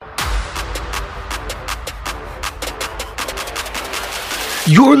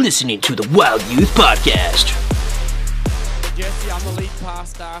You're listening to the Wild Youth Podcast. Jesse, I'm the lead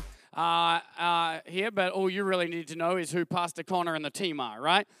pastor here, but all you really need to know is who Pastor Connor and the team are,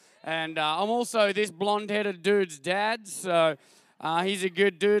 right? And I'm also this blonde-headed dude's dad, so he's a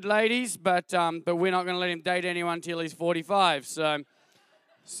good dude, ladies, but we're not going to let him date anyone until he's 45, so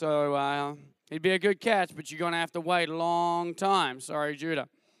he'd be a good catch, but you're going to have to wait a long time. Sorry, Judah.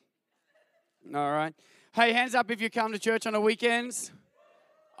 All right. Hey, hands up if you come to church on the weekends.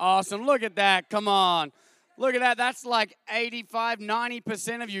 Awesome. Look at that. Come on. Look at that. That's like 85,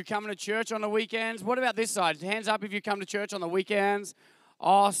 90% of you coming to church on the weekends. What about this side? Hands up if you come to church on the weekends.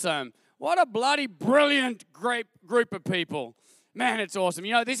 Awesome. What a bloody brilliant, great group of people. Man, it's awesome.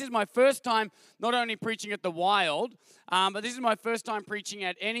 You know, this is my first time not only preaching at the Wild, but this is my first time preaching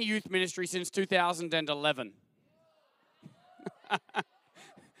at any youth ministry since 2011.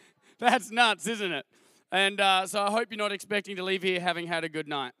 That's nuts, isn't it? And so I hope you're not expecting to leave here having had a good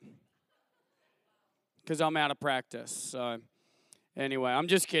night. Because I'm out of practice. So anyway, I'm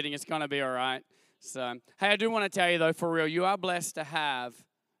just kidding. It's going to be all right. So, hey, I do want to tell you, though, for real, you are blessed to have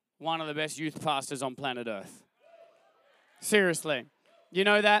one of the best youth pastors on planet Earth. Seriously. You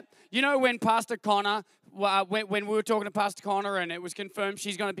know that? You know when Pastor Connor, when we were talking to Pastor Connor and it was confirmed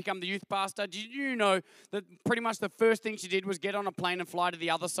she's going to become the youth pastor, did you know that pretty much the first thing she did was get on a plane and fly to the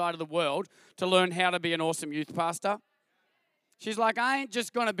other side of the world to learn how to be an awesome youth pastor? She's like, I ain't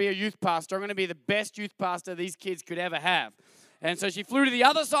just going to be a youth pastor. I'm going to be the best youth pastor these kids could ever have. And so she flew to the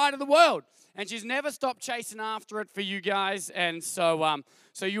other side of the world. And she's never stopped chasing after it for you guys. And so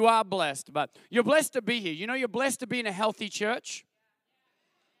you are blessed. But you're blessed to be here. You know you're blessed to be in a healthy church?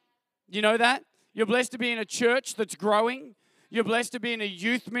 You know that? You're blessed to be in a church that's growing. You're blessed to be in a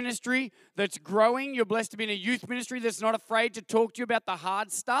youth ministry that's growing. You're blessed to be in a youth ministry that's not afraid to talk to you about the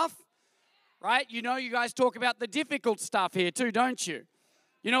hard stuff. Right? You know you guys talk about the difficult stuff here too, don't you?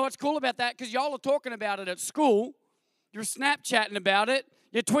 You know what's cool about that? Because y'all are talking about it at school. You're Snapchatting about it.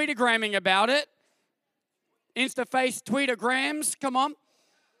 You're Tweetagramming about it. Instaface Tweetagrams, come on.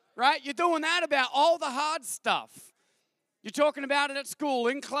 Right? You're doing that about all the hard stuff. You're talking about it at school,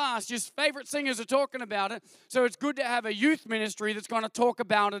 in class. Your favorite singers are talking about it. So it's good to have a youth ministry that's going to talk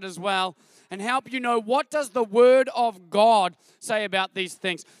about it as well and help you know what does the Word of God say about these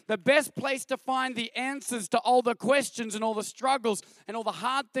things. The best place to find the answers to all the questions and all the struggles and all the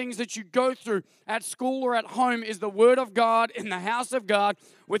hard things that you go through at school or at home is the Word of God in the house of God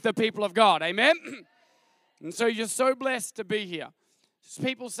with the people of God. Amen? And so you're so blessed to be here.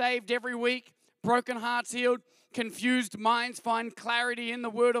 People saved every week, broken hearts healed, confused minds find clarity in the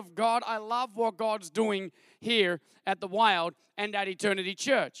Word of God. I love what God's doing here at the Wild and at Eternity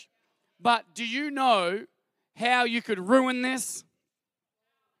Church. But do you know how you could ruin this?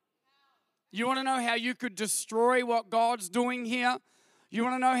 You want to know how you could destroy what God's doing here? You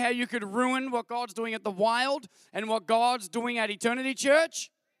want to know how you could ruin what God's doing at the Wild and what God's doing at Eternity Church?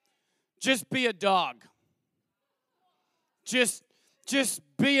 Just be a dog. Just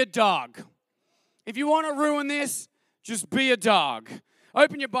be a dog. If you want to ruin this, just be a dog.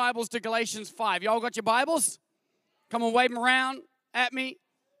 Open your Bibles to Galatians 5. Y'all got your Bibles? Come on, wave them around at me.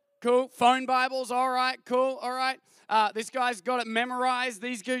 Cool. Phone Bibles. All right. Cool. All right. This guy's got it memorized.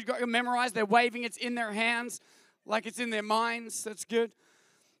 These guys got it memorized. They're waving it in their hands like it's in their minds. That's good.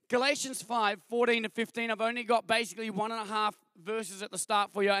 Galatians 5, 14 to 15. I've only got basically 1.5 verses at the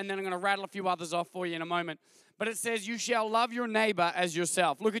start for you, and then I'm going to rattle a few others off for you in a moment. But it says, you shall love your neighbor as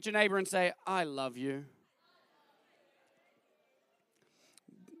yourself. Look at your neighbor and say, I love you.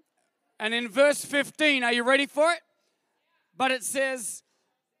 And in verse 15, are you ready for it? But it says,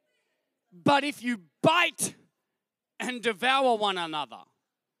 but if you bite and devour one another,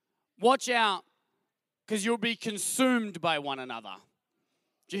 watch out, because you'll be consumed by one another.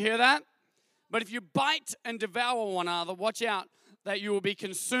 Did you hear that? But if you bite and devour one another, watch out that you will be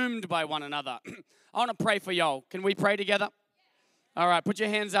consumed by one another. I want to pray for y'all. Can we pray together? All right, put your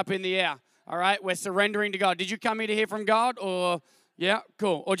hands up in the air. All right, we're surrendering to God. Did you come here to hear from God? Or, yeah,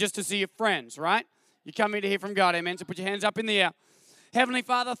 cool. Or just to see your friends, right? You come here to hear from God, amen? So put your hands up in the air. Heavenly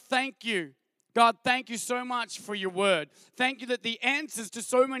Father, thank you. God, thank you so much for your word. Thank you that the answers to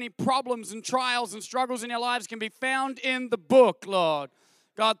so many problems and trials and struggles in our lives can be found in the book, Lord.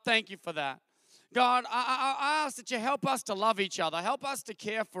 God, thank you for that. God, I ask that you help us to love each other. Help us to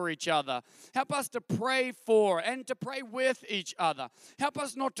care for each other. Help us to pray for and to pray with each other. Help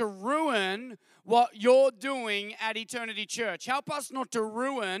us not to ruin what you're doing at Eternity Church. Help us not to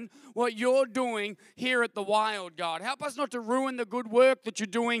ruin what you're doing here at the Wild, God. Help us not to ruin the good work that you're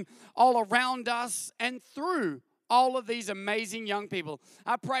doing all around us and through all of these amazing young people.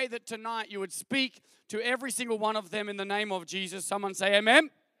 I pray that tonight you would speak to every single one of them in the name of Jesus. Someone say amen.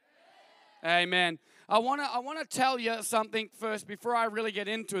 Amen. I want to tell you something first before I really get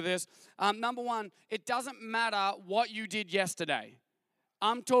into this. Number one, it doesn't matter what you did yesterday.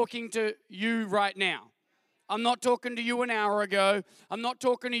 I'm talking to you right now. I'm not talking to you an hour ago. I'm not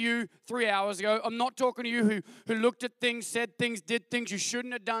talking to you 3 hours ago. I'm not talking to you who looked at things, said things, did things you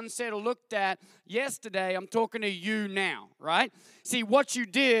shouldn't have done, said, or looked at yesterday. I'm talking to you now, right? See, what you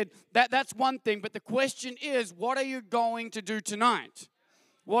did, that's one thing. But the question is, what are you going to do tonight?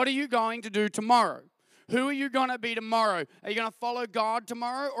 What are you going to do tomorrow? Who are you going to be tomorrow? Are you going to follow God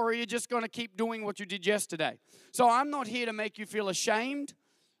tomorrow, or are you just going to keep doing what you did yesterday? So I'm not here to make you feel ashamed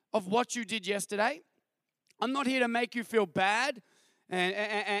of what you did yesterday. I'm not here to make you feel bad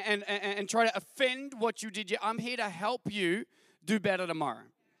and try to offend what you did. I'm here to help you do better tomorrow,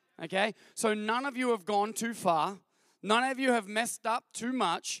 okay? So none of you have gone too far. None of you have messed up too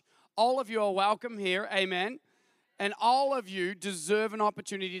much. All of you are welcome here, amen? And all of you deserve an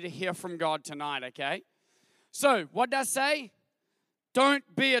opportunity to hear from God tonight, okay? So, what does it say? Don't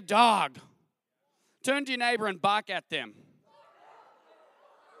be a dog. Turn to your neighbor and bark at them.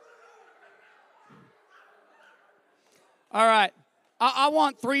 All right. I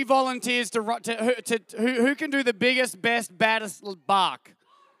want 3 volunteers who can do the biggest, best, baddest bark.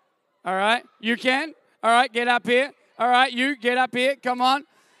 All right? You can? All right, get up here. All right, you get up here. Come on.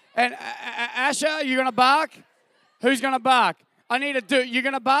 And Asha, you going to bark? Who's going to bark? You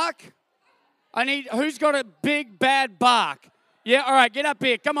going to bark? Who's got a big, bad bark? Yeah, all right, get up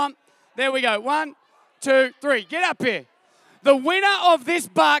here. Come on. There we go. 1, 2, 3. Get up here. The winner of this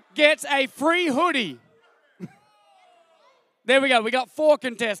bark gets a free hoodie. There we go. We got 4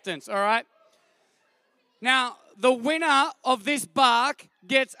 contestants, all right? Now, the winner of this bark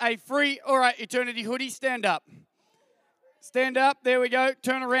gets a free, all right, Eternity hoodie. Stand up. Stand up. There we go.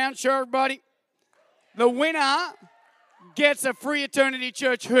 Turn around. Show everybody. The winner gets a free Eternity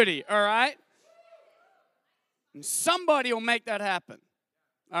Church hoodie, all right? And somebody will make that happen.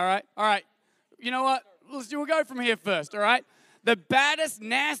 All right? All right. You know what? We'll go from here first, all right? The baddest,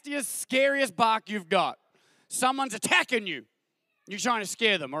 nastiest, scariest bark you've got. Someone's attacking you. You're trying to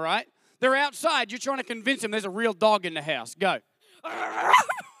scare them, all right? They're outside. You're trying to convince them there's a real dog in the house. Go. I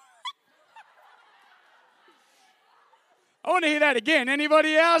want to hear that again.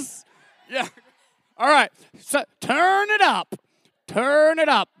 Anybody else? Yeah. All right. So turn it up. Turn it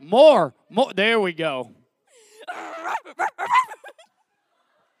up. More. There we go.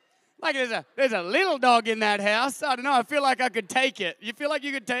 Like there's a little dog in that house. I don't know. I feel like I could take it. You feel like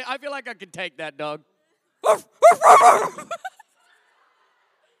you could take? I feel like I could take that dog.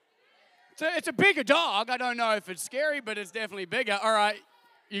 So it's a bigger dog. I don't know if it's scary, but it's definitely bigger. All right,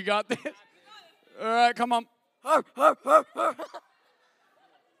 you got this. All right, come on.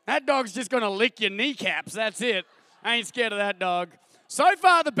 That dog's just gonna lick your kneecaps. That's it. I ain't scared of that dog. So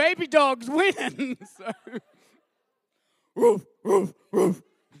far, the baby dog's winning. Woof, woof, woof.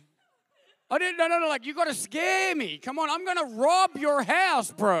 I didn't. No. Like you gotta scare me. Come on, I'm gonna rob your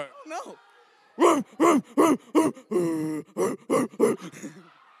house, bro. No.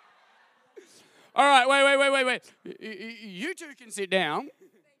 All right, wait. You two can sit down.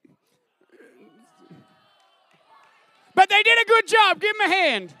 But they did a good job. Give them a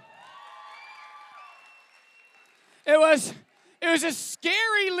hand. It was a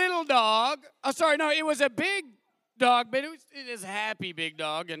scary little dog. Oh, sorry, no, it was a big dog, but it was a happy big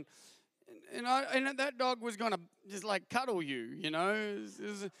dog, and that dog was gonna just like cuddle you, you know.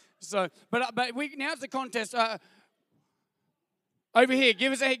 So, but now it's the contest. Over here,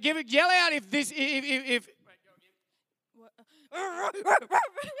 yell out if this if.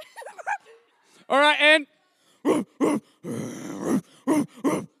 All right, and. All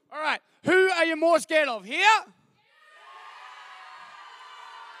right, who are you more scared of, here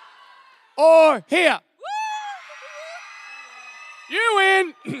or here? You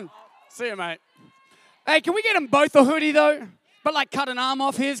win. See you, mate. Hey, can we get him both a hoodie, though? But, like, cut an arm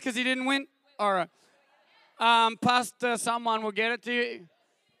off his because he didn't win? All right. Pastor, someone will get it to you.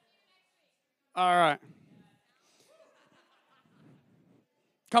 All right.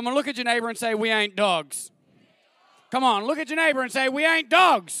 Come on, look at your neighbor and say, we ain't dogs. Come on, look at your neighbor and say, we ain't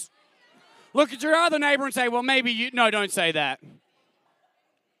dogs. Look at your other neighbor and say, well, maybe you... No, don't say that.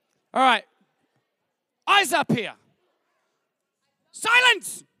 All right. Eyes up here.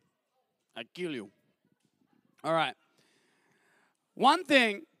 Silence! I kill you. All right. One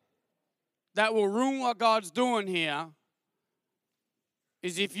thing that will ruin what God's doing here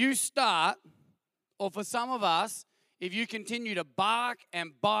is if you start, or for some of us, if you continue to bark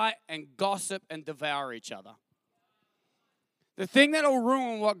and bite and gossip and devour each other. The thing that'll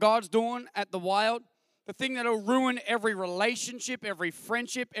ruin what God's doing at the Wild, the thing that'll ruin every relationship, every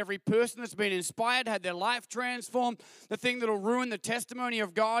friendship, every person that's been inspired, had their life transformed, the thing that'll ruin the testimony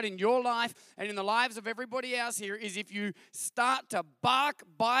of God in your life and in the lives of everybody else here is if you start to bark,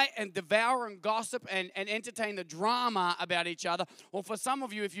 bite, and devour and gossip and entertain the drama about each other, or for some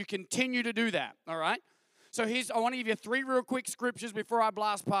of you, if you continue to do that, all right? So I want to give you 3 real quick scriptures before I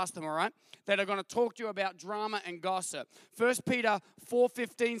blast past them, all right, that are going to talk to you about drama and gossip. 1 Peter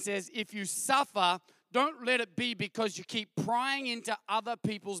 4:15 says, if you suffer, don't let it be because you keep prying into other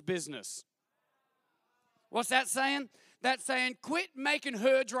people's business. What's that saying? That's saying quit making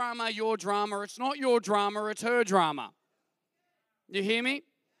her drama your drama. It's not your drama, it's her drama. You hear me?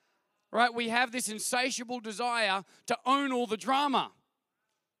 Right? We have this insatiable desire to own all the drama,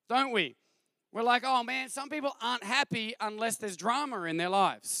 don't we? We're like, oh man, some people aren't happy unless there's drama in their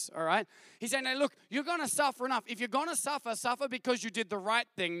lives, all right? He's saying, hey, look, you're going to suffer enough. If you're going to suffer, suffer because you did the right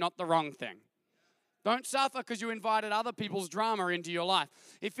thing, not the wrong thing. Don't suffer because you invited other people's drama into your life.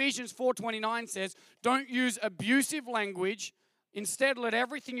 Ephesians 4:29 says, don't use abusive language. Instead, let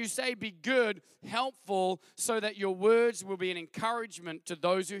everything you say be good, helpful, so that your words will be an encouragement to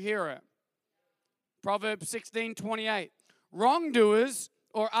those who hear it. Proverbs 16:28. Wrongdoers,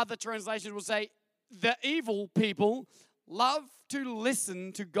 or other translations will say, the evil people love to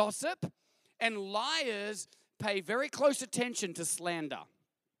listen to gossip, and liars pay very close attention to slander.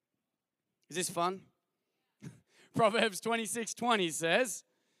 Is this fun? Proverbs 26:20 says,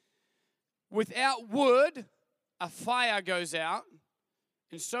 without wood, a fire goes out,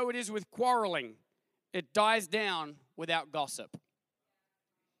 and so it is with quarreling. It dies down without gossip.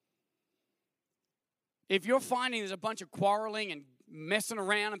 If you're finding there's a bunch of quarreling and messing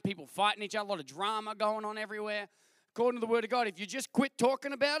around and people fighting each other, a lot of drama going on everywhere, according to the Word of God, if you just quit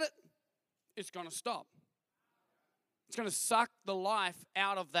talking about it, it's going to stop. It's going to suck the life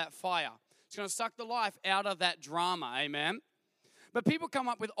out of that fire. It's going to suck the life out of that drama, amen? But people come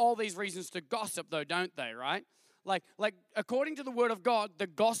up with all these reasons to gossip, though, don't they, right? Like according to the Word of God, the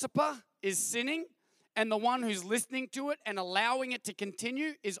gossiper is sinning, and the one who's listening to it and allowing it to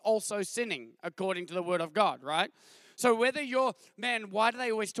continue is also sinning, according to the Word of God, right? So whether you're, man, why do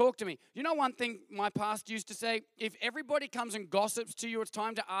they always talk to me? You know one thing my pastor used to say? If everybody comes and gossips to you, it's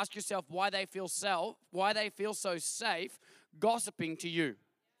time to ask yourself why they feel so safe gossiping to you.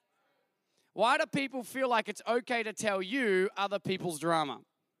 Why do people feel like it's okay to tell you other people's drama,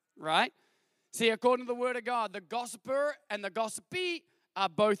 right? See, according to the Word of God, the gossiper and the gossipee are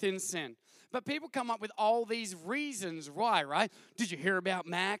both in sin. But people come up with all these reasons why, right? Did you hear about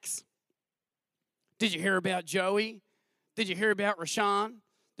Max? Did you hear about Joey? Did you hear about Rashawn?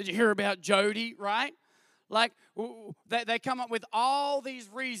 Did you hear about Jody, right? Like, they come up with all these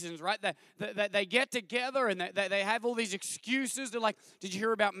reasons, right? They get together and they have all these excuses. They're like, did you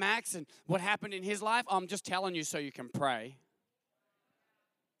hear about Max and what happened in his life? I'm just telling you so you can pray.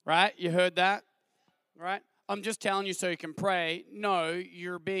 Right? You heard that? Right? I'm just telling you so you can pray. No,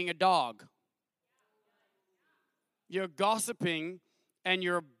 you're being a dog. You're gossiping and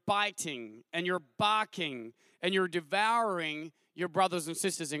you're biting and you're barking and you're devouring your brothers and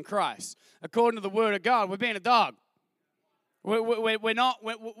sisters in Christ. According to the Word of God, we're being a dog. We're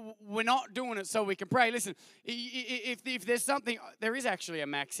not doing it so we can pray. Listen, if there's something, there is actually a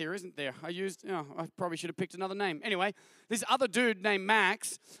Max here, isn't there? I probably should have picked another name. Anyway, this other dude named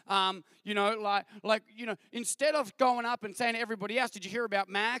Max, instead of going up and saying to everybody else, did you hear about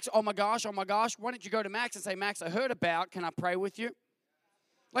Max? Oh my gosh, why don't you go to Max and say, Max, I heard about, can I pray with you?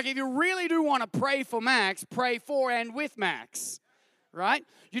 Like if you really do want to pray for Max, pray for and with Max. Right?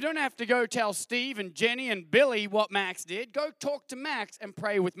 You don't have to go tell Steve and Jenny and Billy what Max did. Go talk to Max and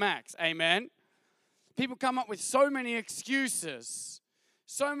pray with Max. Amen? People come up with so many excuses.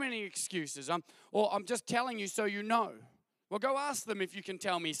 So many excuses. I'm just telling you so you know. Well, go ask them if you can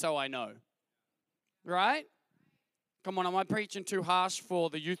tell me so I know. Right? Come on, am I preaching too harsh for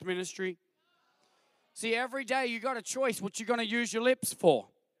the youth ministry? See, every day you got a choice what you're going to use your lips for.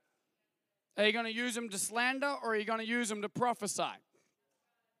 Are you going to use them to slander or are you going to use them to prophesy?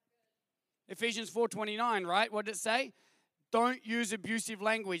 Ephesians 4:29, right? What did it say? Don't use abusive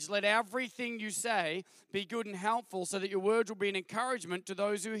language. Let everything you say be good and helpful so that your words will be an encouragement to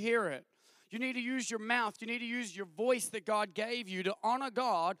those who hear it. You need to use your mouth. You need to use your voice that God gave you to honor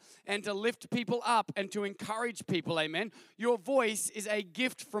God and to lift people up and to encourage people. Amen. Your voice is a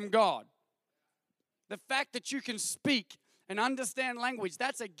gift from God. The fact that you can speak and understand language,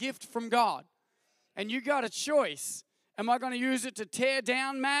 that's a gift from God. And you got a choice. Am I going to use it to tear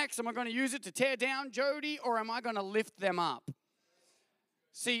down Max? Am I going to use it to tear down Jody? Or am I going to lift them up?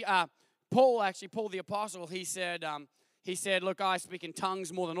 See, Paul the apostle, he said, He said, look, I speak in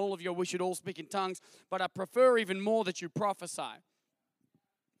tongues more than all of you. We should all speak in tongues, but I prefer even more that you prophesy.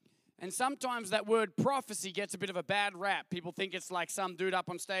 And sometimes that word prophecy gets a bit of a bad rap. People think it's like some dude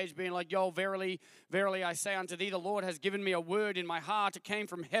up on stage being like, yo, verily, verily, I say unto thee, the Lord has given me a word in my heart. It came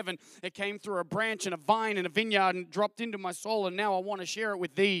from heaven. It came through a branch and a vine and a vineyard and dropped into my soul, and now I want to share it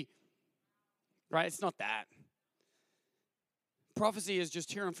with thee. Right? It's not that. Prophecy is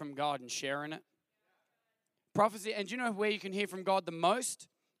just hearing from God and sharing it. Prophecy, and do you know where you can hear from God the most?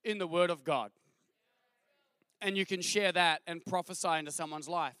 In the Word of God. And you can share that and prophesy into someone's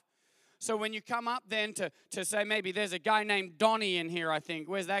life. So when you come up then to say, maybe there's a guy named Donnie in here, I think.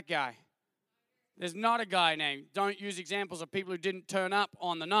 Where's that guy? There's not a guy named. Don't use examples of people who didn't turn up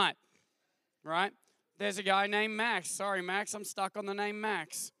on the night. Right? There's a guy named Max. Sorry, Max, I'm stuck on the name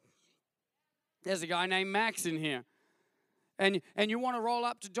Max. There's a guy named Max in here. And you want to roll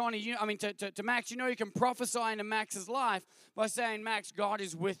up to Donnie, to Max. You know you can prophesy into Max's life by saying, Max, God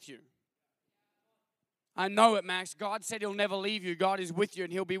is with you. I know it, Max. God said he'll never leave you. God is with you,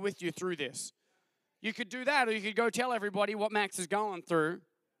 and he'll be with you through this. You could do that, or you could go tell everybody what Max is going through.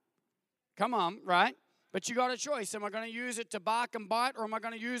 Come on, right? But you got a choice. Am I going to use it to bark and bite, or am I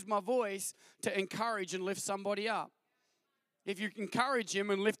going to use my voice to encourage and lift somebody up? If you encourage him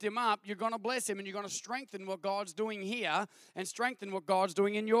and lift him up, you're going to bless him, and you're going to strengthen what God's doing here and strengthen what God's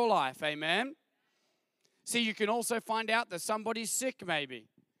doing in your life. Amen? See, you can also find out that somebody's sick maybe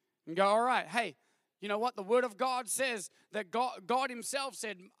and go, all right, hey, you know what? The Word of God says that God himself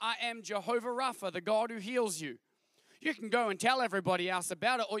said, I am Jehovah Rapha, the God who heals you. You can go and tell everybody else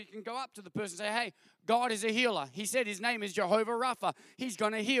about it, or you can go up to the person and say, hey, God is a healer. He said his name is Jehovah Rapha. He's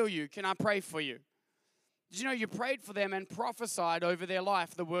going to heal you. Can I pray for you? Did you know you prayed for them and prophesied over their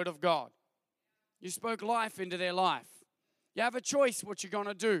life the Word of God? You spoke life into their life. You have a choice what you're going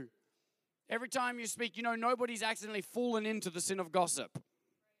to do. Every time you speak, you know, nobody's accidentally fallen into the sin of gossip.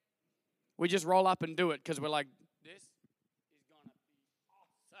 We just roll up and do it because we're like, this is going to be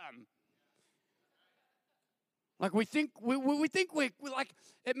awesome. Like we think we're like,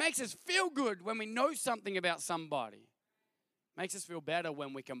 it makes us feel good when we know something about somebody. Makes us feel better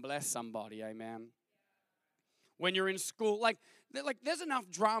when we can bless somebody, amen. When you're in school, like there's enough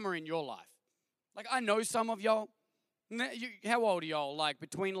drama in your life. Like I know some of y'all, how old are y'all? Like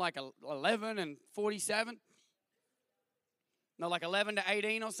between like 11 and 47? No, like 11 to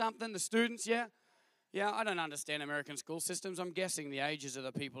 18 or something, the students, yeah? Yeah, I don't understand American school systems. I'm guessing the ages of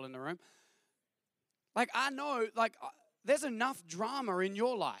the people in the room. Like, I know, there's enough drama in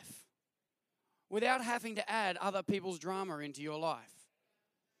your life without having to add other people's drama into your life.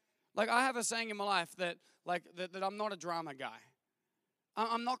 Like, I have a saying in my life that I'm not a drama guy.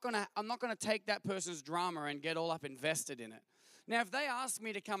 I'm not gonna take that person's drama and get all up invested in it. Now, if they ask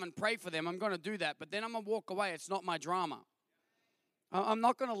me to come and pray for them, I'm going to do that, but then I'm going to walk away. It's not my drama. I'm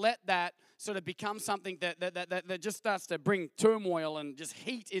not going to let that sort of become something that just starts to bring turmoil and just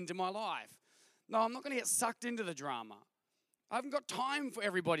heat into my life. No, I'm not going to get sucked into the drama. I haven't got time for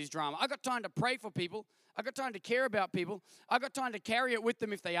everybody's drama. I got time to pray for people. I got time to care about people. I got time to carry it with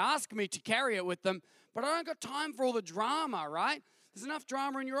them if they ask me to carry it with them. But I don't got time for all the drama, right? There's enough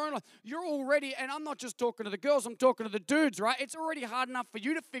drama in your own life. You're already, and I'm not just talking to the girls, I'm talking to the dudes, right? It's already hard enough for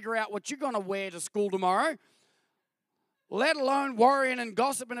you to figure out what you're going to wear to school tomorrow, let alone worrying and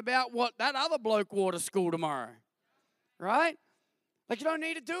gossiping about what that other bloke wore to school tomorrow, right? Like, you don't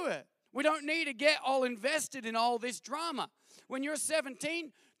need to do it. We don't need to get all invested in all this drama. When you're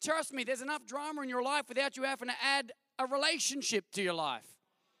 17, trust me, there's enough drama in your life without you having to add a relationship to your life.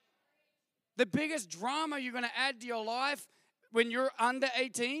 The biggest drama you're going to add to your life when you're under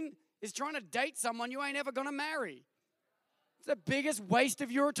 18 is trying to date someone you ain't ever going to marry. It's the biggest waste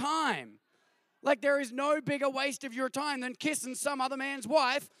of your time. Like, there is no bigger waste of your time than kissing some other man's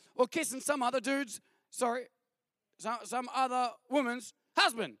wife or kissing some other dude's, some other woman's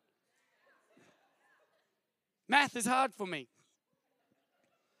husband. Math is hard for me.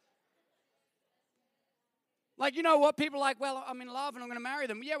 Like, you know what? People are like, well, I'm in love and I'm going to marry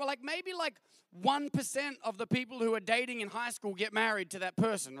them. Yeah, well, like maybe like 1% of the people who are dating in high school get married to that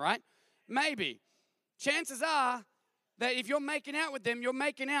person, right? Maybe. Chances are that if you're making out with them, you're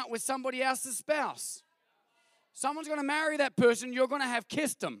making out with somebody else's spouse. Someone's going to marry that person. You're going to have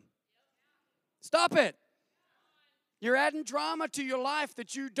kissed them. Stop it. You're adding drama to your life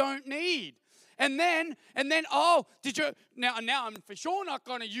that you don't need. And then, oh, did you, now I'm for sure not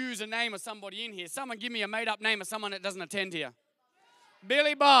going to use a name of somebody in here. Someone give me a made-up name of someone that doesn't attend here.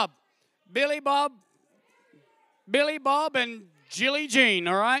 Billy Bob and Jilly Jean,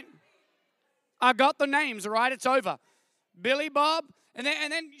 all right? I got the names, all right? It's over. Billy Bob, and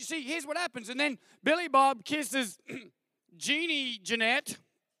then you see, here's what happens. And then Billy Bob kisses Jeannie Jeanette.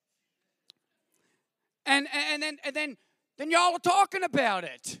 And then y'all are talking about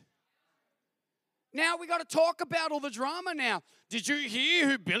it. Now we got to talk about all the drama now. Did you hear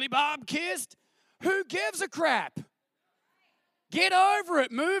who Billy Bob kissed? Who gives a crap? Get over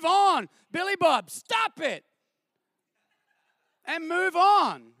it. Move on. Billy Bob, stop it. And move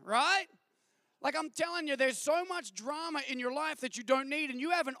on, right? Like I'm telling you, there's so much drama in your life that you don't need, and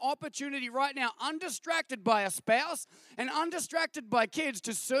you have an opportunity right now, undistracted by a spouse and undistracted by kids,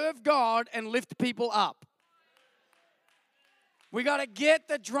 to serve God and lift people up. We got to get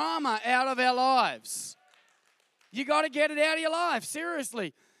the drama out of our lives. You got to get it out of your life,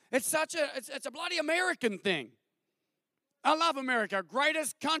 seriously. It's a bloody American thing. I love America,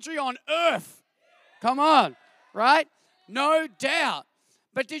 greatest country on earth. Come on, right? No doubt.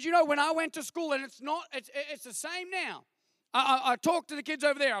 But did you know when I went to school, and it's the same now. I talked to the kids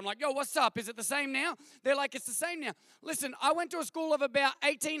over there. I'm like, yo, what's up? Is it the same now? They're like, it's the same now. Listen, I went to a school of about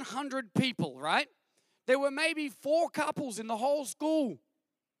 1,800 people, right? There were maybe 4 couples in the whole school.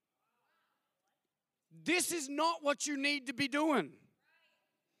 This is not what you need to be doing.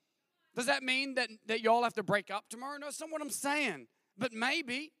 Does that mean that y'all have to break up tomorrow? No, that's not what I'm saying. But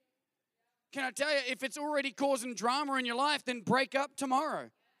maybe. Can I tell you, if it's already causing drama in your life, then break up tomorrow.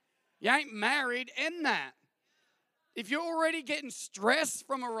 You ain't married in that. If you're already getting stressed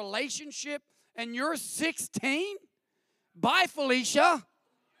from a relationship and you're 16, bye, Felicia.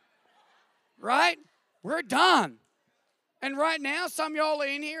 Right? We're done. And right now, some of y'all are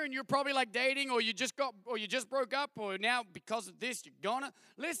in here and you're probably like dating, or you just broke up, or now because of this, you're gonna.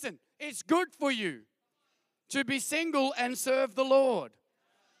 Listen, it's good for you to be single and serve the Lord.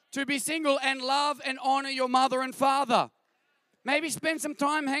 To be single and love and honor your mother and father. Maybe spend some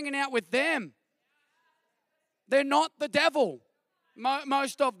time hanging out with them. They're not the devil,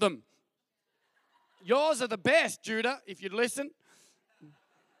 most of them. Yours are the best, Judah, if you'd listen.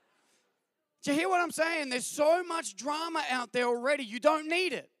 Do you hear what I'm saying? There's so much drama out there already. You don't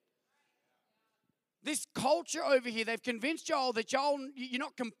need it. This culture over here, they've convinced y'all that you're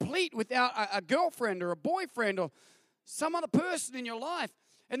not complete without a girlfriend or a boyfriend or some other person in your life.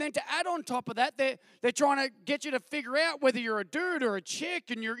 And then to add on top of that, they're trying to get you to figure out whether you're a dude or a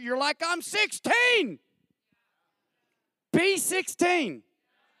chick, and you're like, I'm 16. Be 16.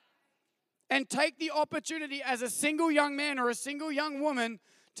 And take the opportunity as a single young man or a single young woman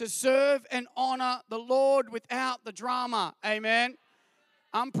to serve and honor the Lord without the drama. Amen.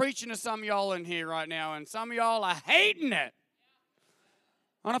 I'm preaching to some of y'all in here right now, and some of y'all are hating it.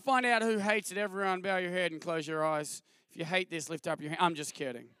 I want to find out who hates it. Everyone, bow your head and close your eyes. If you hate this, lift up your hand. I'm just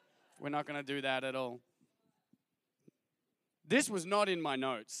kidding. We're not going to do that at all. This was not in my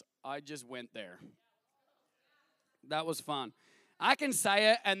notes. I just went there. That was fun. I can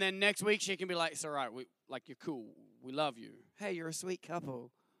say it, and then next week she can be like, it's all right. You're cool. We love you. Hey, you're a sweet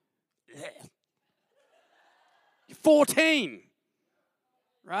couple. You're 14.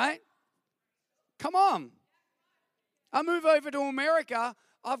 Right? Come on. I move over to America.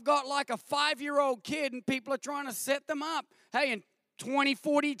 I've got like a 5-year-old kid, and people are trying to set them up. Hey, in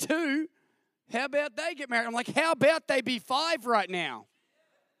 2042, how about they get married? I'm like, how about they be 5 right now?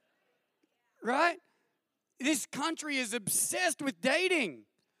 Right? This country is obsessed with dating.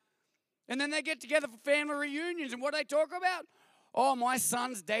 And then they get together for family reunions, and what do they talk about? Oh, my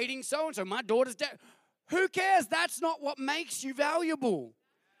son's dating so-and-so. My daughter's dating. Who cares? That's not what makes you valuable.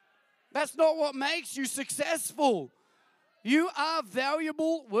 That's not what makes you successful. You are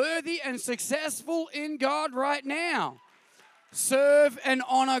valuable, worthy, and successful in God right now. Serve and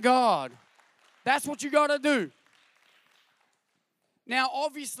honor God. That's what you got to do. Now,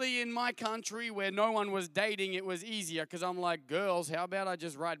 obviously, in my country where no one was dating, it was easier because I'm like, girls, how about I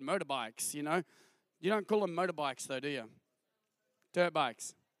just ride motorbikes, you know? You don't call them motorbikes, though, do you? Dirt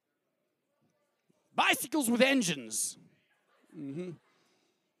bikes. Bicycles with engines. Mm-hmm.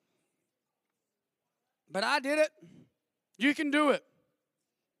 But I did it. You can do it.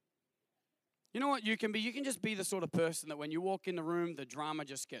 You know what you can be? You can just be the sort of person that when you walk in the room, the drama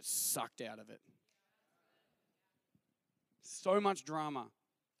just gets sucked out of it. So much drama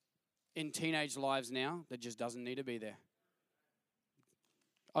in teenage lives now that just doesn't need to be there.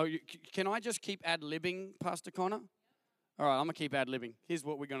 Oh, can I just keep ad-libbing, Pastor Connor? All right, I'm going to keep ad-libbing. Here's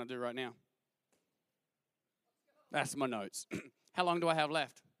what we're going to do right now. That's my notes. How long do I have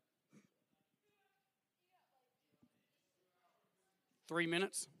left? 3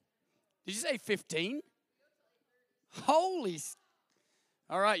 minutes? Did you say 15? Holy.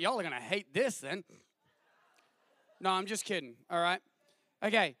 All right, y'all are going to hate this then. No, I'm just kidding. All right.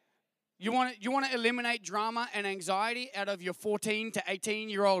 Okay. You want to eliminate drama and anxiety out of your 14 to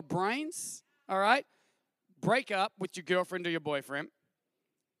 18-year-old brains? All right. break up with your girlfriend or your boyfriend.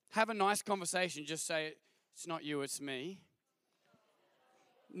 Have a nice conversation. Just say, it's not you, it's me.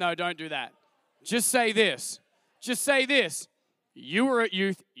 No, don't do that. Just say this. Just say this. You were at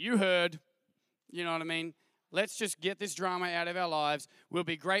youth. You heard. You know what I mean? Let's just get this drama out of our lives. We'll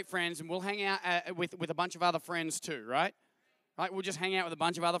be great friends, and we'll hang out with a bunch of other friends too, right? Right? We'll just hang out with a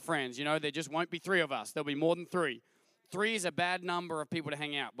bunch of other friends. You know, there just won't be 3 of us. There'll be more than 3. 3 is a bad number of people to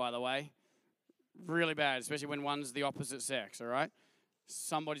hang out, by the way. Really bad, especially when one's the opposite sex, all right?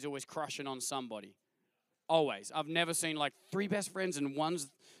 Somebody's always crushing on somebody. Always. I've never seen like 3 best friends and one's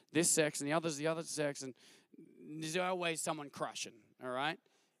this sex and the other's the other sex, and there's always someone crushing, all right?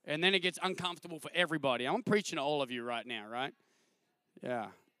 And then it gets uncomfortable for everybody. I'm preaching to all of you right now, right? Yeah.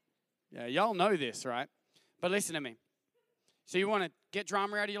 Yeah, y'all know this, right? But listen to me. So you want to get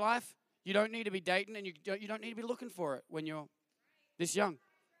drama out of your life? You don't need to be dating, and you don't need to be looking for it when you're this young.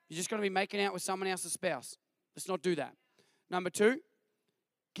 You're just going to be making out with someone else's spouse. Let's not do that. Number 2,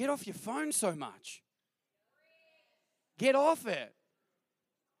 get off your phone so much. Get off it.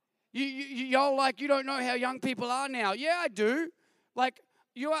 Y'all like, you don't know how young people are now. Yeah, I do. Like,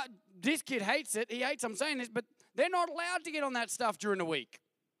 this kid hates it. He hates I'm saying this, but they're not allowed to get on that stuff during the week.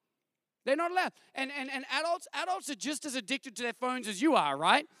 They're not allowed. And adults are just as addicted to their phones as you are,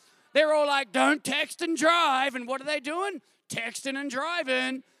 right? They're all like, don't text and drive. And what are they doing? Texting and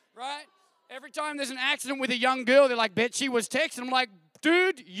driving, right? Every time there's an accident with a young girl, they're like, bet she was texting. I'm like,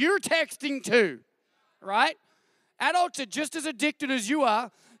 dude, you're texting too, right? Adults are just as addicted as you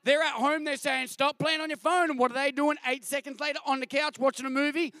are. They're at home, they're saying, stop playing on your phone. And what are they doing 8 seconds later on the couch watching a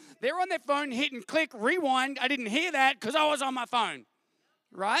movie? They're on their phone hitting click, rewind. I didn't hear that because I was on my phone,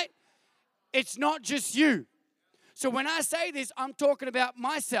 right? It's not just you. So when I say this, I'm talking about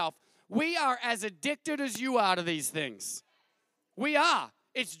myself. We are as addicted as you are to these things. We are.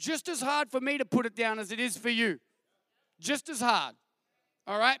 It's just as hard for me to put it down as it is for you. Just as hard.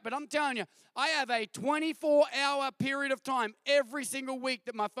 All right? But I'm telling you, I have a 24-hour period of time every single week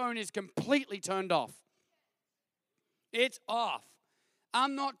that my phone is completely turned off. It's off.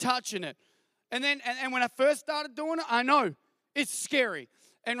 I'm not touching it. And when I first started doing it, I know it's scary.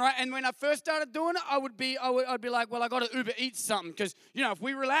 And when I first started doing it, I'd be like, well, I got to Uber Eats something because, you know, if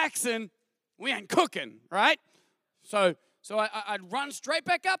we relaxing, we ain't cooking, right? So I'd run straight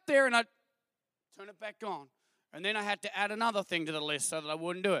back up there and I'd turn it back on. And then I had to add another thing to the list so that I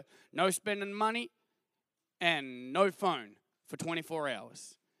wouldn't do it. No spending money and no phone for 24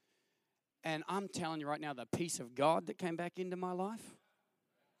 hours. And I'm telling you right now, the peace of God that came back into my life.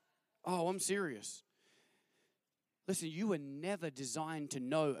 Oh, I'm serious. Listen, you were never designed to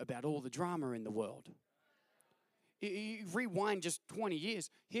know about all the drama in the world. You rewind just 20 years.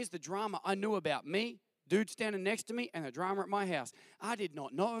 Here's the drama I knew about me, dude standing next to me, and the drama at my house. I did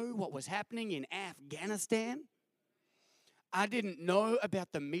not know what was happening in Afghanistan. I didn't know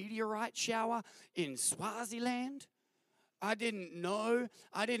about the meteorite shower in Swaziland. I didn't know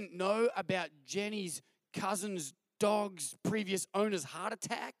about Jenny's cousin's dog's previous owner's heart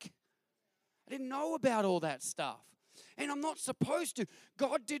attack. I didn't know about all that stuff. And I'm not supposed to.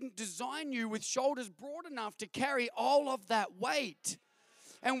 God didn't design you with shoulders broad enough to carry all of that weight.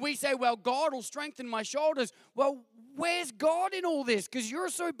 And we say, well, God will strengthen my shoulders. Well, where's God in all this? Because you're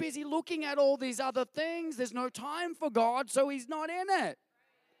so busy looking at all these other things. There's no time for God, so he's not in it.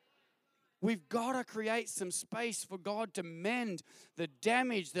 We've got to create some space for God to mend the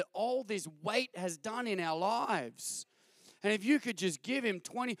damage that all this weight has done in our lives. And if you could just give him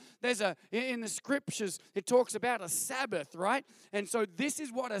 20, in the scriptures, it talks about a Sabbath, right? And so this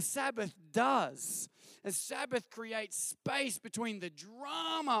is what a Sabbath does. A Sabbath creates space between the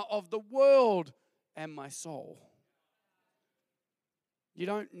drama of the world and my soul. You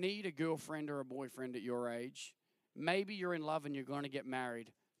don't need a girlfriend or a boyfriend at your age. Maybe you're in love and you're going to get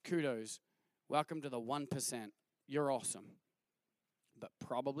married. Kudos. Welcome to the 1%. You're awesome. But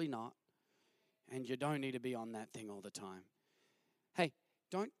probably not. And you don't need to be on that thing all the time. Hey,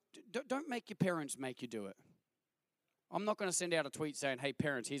 don't make your parents make you do it. I'm not going to send out a tweet saying, hey,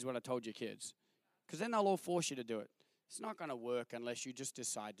 parents, here's what I told your kids. Because then they'll all force you to do it. It's not going to work unless you just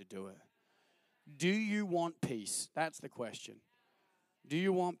decide to do it. Do you want peace? That's the question. Do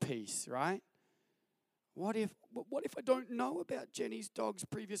you want peace, right? What if I don't know about Jenny's dog's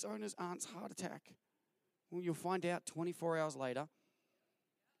previous owner's aunt's heart attack? Well, you'll find out 24 hours later.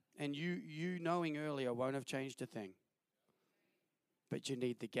 And you knowing earlier won't have changed a thing. But you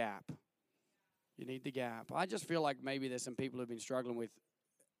need the gap. You need the gap. I just feel like maybe there's some people who've been struggling with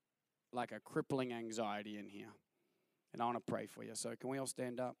like a crippling anxiety in here. And I want to pray for you. So can we all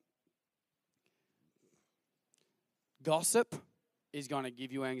stand up? Gossip is going to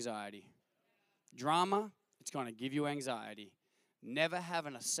give you anxiety. Drama It's going to give you anxiety. Never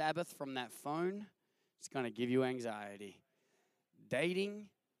having a Sabbath from that phone, it's going to give you anxiety. Dating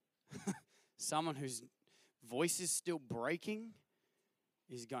someone whose voice is still breaking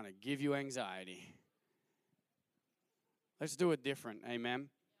is going to give you anxiety. Let's do it different, amen?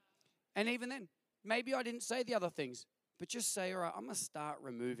 And even then, maybe I didn't say the other things, but just say, all right, I'm going to start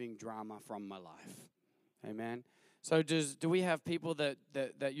removing drama from my life, amen? So do we have people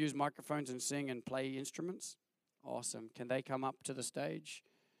that use microphones and sing and play instruments? Awesome. Can they come up to the stage?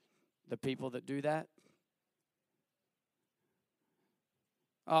 The people that do that?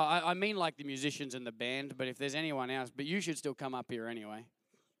 Oh, I mean like the musicians and the band, but if there's anyone else, but you should still come up here anyway.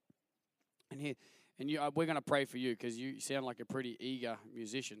 We're going to pray for you because you sound like a pretty eager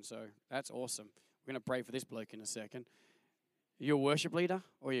musician, so that's awesome. We're going to pray for this bloke in a second. You a worship leader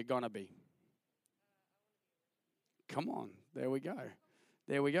or you're going to be? Come on. There we go.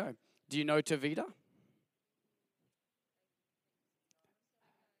 There we go. Do you know Tavita?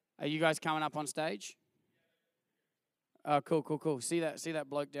 Are you guys coming up on stage? Oh, cool. See that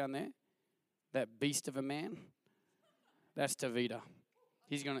bloke down there? That beast of a man? That's Tavita.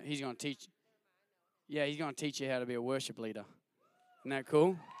 He's gonna teach. Yeah, he's gonna teach you how to be a worship leader. Isn't that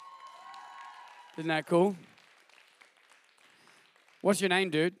cool? Isn't that cool? What's your name,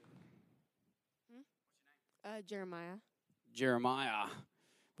 dude? Jeremiah. Jeremiah.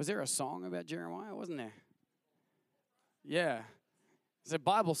 Was there a song about Jeremiah? Wasn't there? Yeah. It's a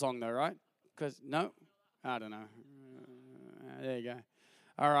Bible song, though, right? Because, no? I don't know. There you go.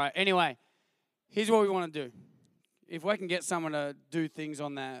 All right. Anyway, here's what we want to do. If we can get someone to do things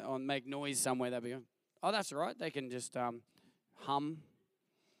on make noise somewhere, that'd be good. Oh, that's all right. They can just hum.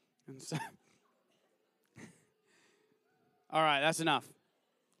 And so. All right, that's enough.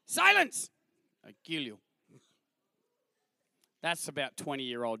 Silence! I kill you. That's about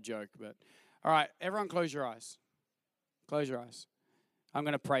 20-year-old joke, but all right, everyone close your eyes. Close your eyes. I'm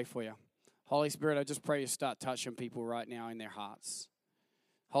going to pray for you. Holy Spirit, I just pray you start touching people right now in their hearts.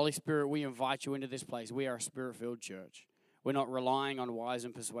 Holy Spirit, we invite you into this place. We are a Spirit-filled church. We're not relying on wise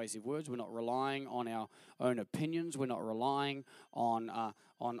and persuasive words. We're not relying on our own opinions. We're not relying on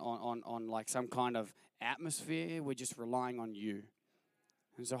like some kind of atmosphere. We're just relying on you.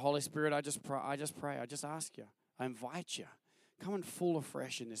 And so, Holy Spirit, I just pray. I just ask you. I invite you. Come and fall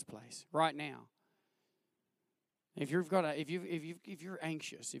afresh in this place right now. If you're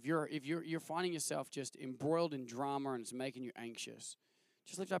anxious, if you're finding yourself just embroiled in drama and it's making you anxious,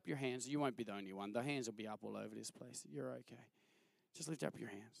 just lift up your hands. You won't be the only one. The hands will be up all over this place. You're okay. Just lift up your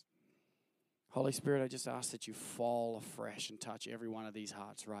hands. Holy Spirit, I just ask that you fall afresh and touch every one of these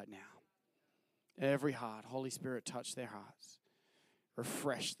hearts right now. Every heart. Holy Spirit, touch their hearts.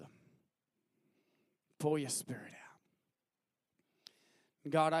 Refresh them. Pour your Spirit out.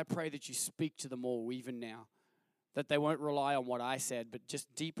 God, I pray that you speak to them all even now. That they won't rely on what I said, but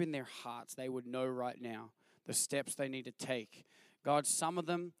just deep in their hearts, they would know right now the steps they need to take. God, some of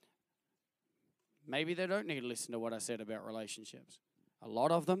them, maybe they don't need to listen to what I said about relationships. A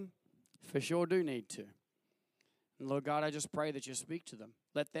lot of them, for sure, do need to. And Lord God, I just pray that you speak to them.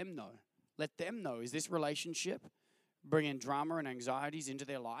 Let them know. Let them know. Is this relationship bringing drama and anxieties into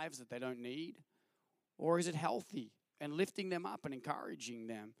their lives that they don't need? Or is it healthy and lifting them up and encouraging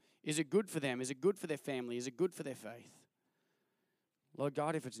them? Is it good for them? Is it good for their family? Is it good for their faith? Lord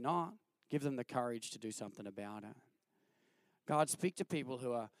God, if it's not, give them the courage to do something about it. God, speak to people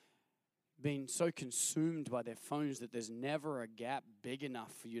who are being so consumed by their phones that there's never a gap big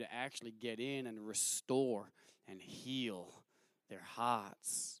enough for you to actually get in and restore and heal their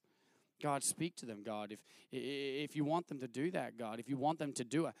hearts. God, speak to them, God. If you want them to do that, God, if you want them to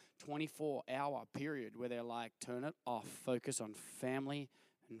do a 24-hour period where they're like, turn it off, focus on family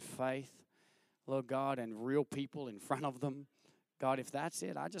and faith, Lord God, and real people in front of them. God, if that's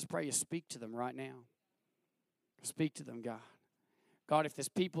it, I just pray you speak to them right now. Speak to them, God. God, if there's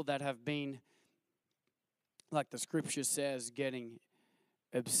people that have been, like the scripture says, getting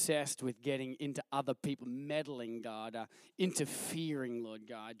obsessed with getting into other people, meddling, God, interfering, Lord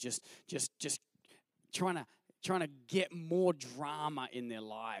God, just trying to get more drama in their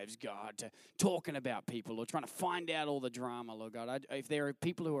lives, God, talking about people or trying to find out all the drama, Lord God. If there are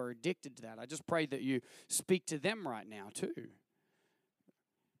people who are addicted to that, I just pray that you speak to them right now too.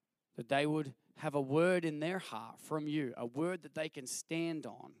 That they would have a word in their heart from you, a word that they can stand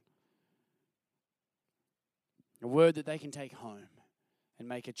on, a word that they can take home and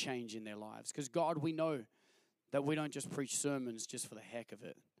make a change in their lives. Because God, we know that we don't just preach sermons just for the heck of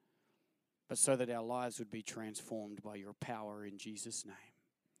it, but so that our lives would be transformed by your power in Jesus' name.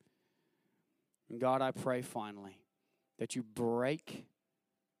 And God, I pray finally that you break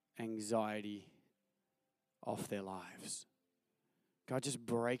anxiety off their lives. God, just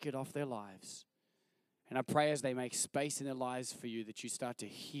break it off their lives. And I pray as they make space in their lives for you that you start to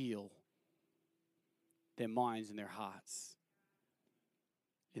heal their minds and their hearts.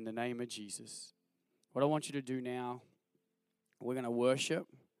 In the name of Jesus. What I want you to do now, we're going to worship.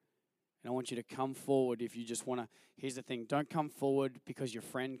 And I want you to come forward if you just want to. Here's the thing. Don't come forward because your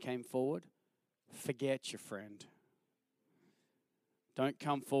friend came forward. Forget your friend. Don't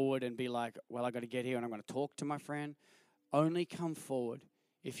come forward and be like, well, I got to get here and I'm going to talk to my friend. Only come forward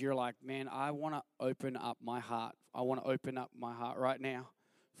if you're like, man, I want to open up my heart. I want to open up my heart right now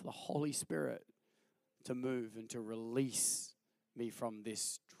for the Holy Spirit to move and to release me from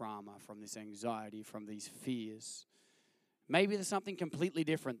this drama, from this anxiety, from these fears. Maybe there's something completely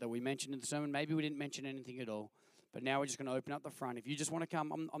different that we mentioned in the sermon. Maybe we didn't mention anything at all. But now we're just going to open up the front. If you just want to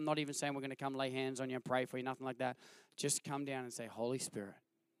come, I'm not even saying we're going to come lay hands on you and pray for you, nothing like that. Just come down and say, Holy Spirit,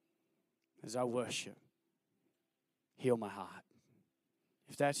 as I worship, heal my heart.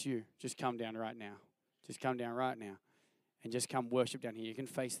 If that's you, just come down right now. Just come down right now. And just come worship down here. You can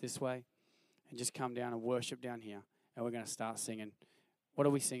face this way. And just come down and worship down here. And we're going to start singing. What are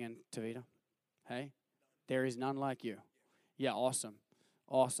we singing, Tavita? Hey? There is none like you. Yeah, awesome.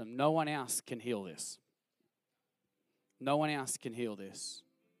 Awesome. No one else can heal this. No one else can heal this.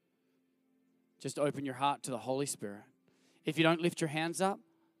 Just open your heart to the Holy Spirit. If you don't lift your hands up,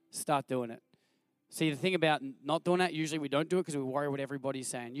 start doing it. See, the thing about not doing that, usually we don't do it because we worry what everybody's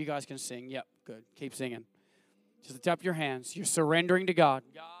saying. You guys can sing. Yep, good. Keep singing. Just lift up your hands. You're surrendering to God.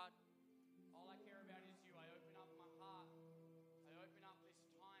 God, all I care about is you. I open up my heart. I open up this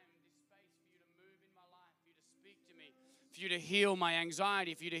time, this space for you to move in my life, for you to speak to me, for you to heal my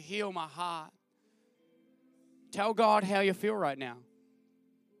anxiety, for you to heal my heart. Tell God how you feel right now.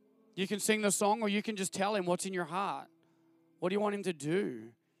 You can sing the song or you can just tell him what's in your heart. What do you want him to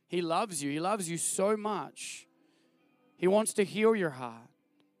do? He loves you. He loves you so much. He wants to heal your heart.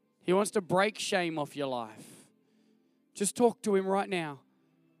 He wants to break shame off your life. Just talk to him right now.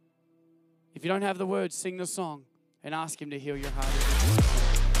 If you don't have the words, sing the song and ask him to heal your heart.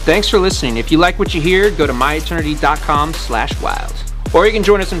 Thanks for listening. If you like what you hear, go to myeternity.com/wild. Or you can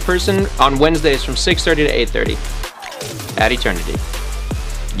join us in person on Wednesdays from 6:30 to 8:30 at Eternity.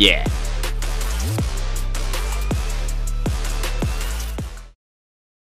 Yeah.